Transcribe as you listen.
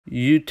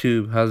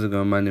YouTube, how's it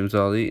going? My name's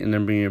Ollie, and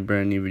I'm bringing you a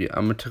brand new video.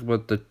 I'm gonna talk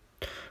about the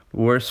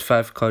worst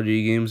 5 Call of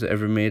Duty games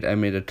ever made. I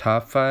made a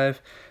top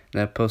 5,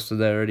 and I posted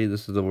that already.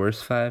 This is the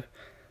worst 5.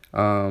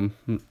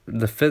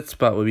 The 5th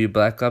spot would be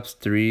Black Ops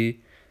 3,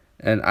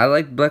 and I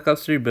liked Black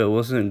Ops 3, but it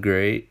wasn't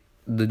great.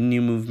 The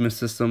new movement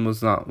system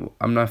was not.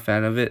 I'm not a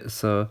fan of it,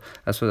 so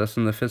that's why that's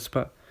in the 5th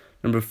spot.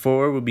 Number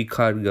 4 would be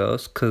COD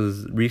Ghost,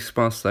 cause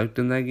Respawn sucked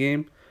in that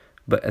game,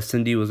 but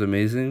S&D was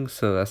amazing,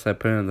 so that's why I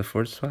put it on the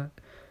 4th spot.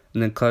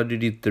 And then Call of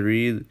Duty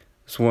 3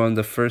 is one of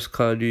the first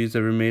Call of Duties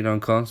ever made on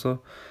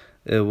console.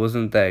 It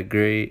wasn't that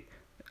great.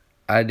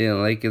 I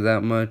didn't like it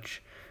that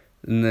much.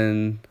 And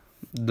then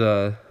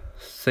the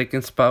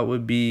 2nd spot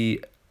would be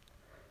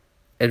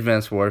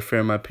Advanced Warfare,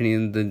 in my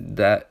opinion.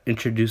 That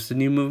introduced the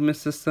new movement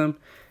system,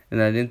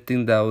 and I didn't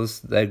think that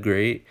was that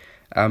great.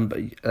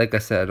 Like I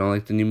said, I don't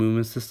like the new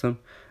movement system.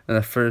 And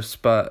the 1st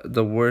spot,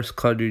 the worst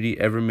Call of Duty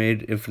ever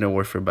made, Infinite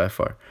Warfare by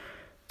far.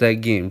 That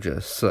game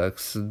just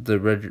sucks.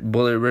 The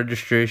bullet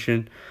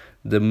registration,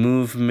 the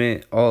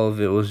movement, all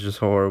of it was just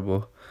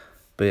horrible.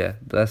 But yeah,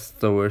 that's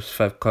the worst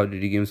 5 Call of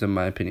Duty games in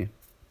my opinion.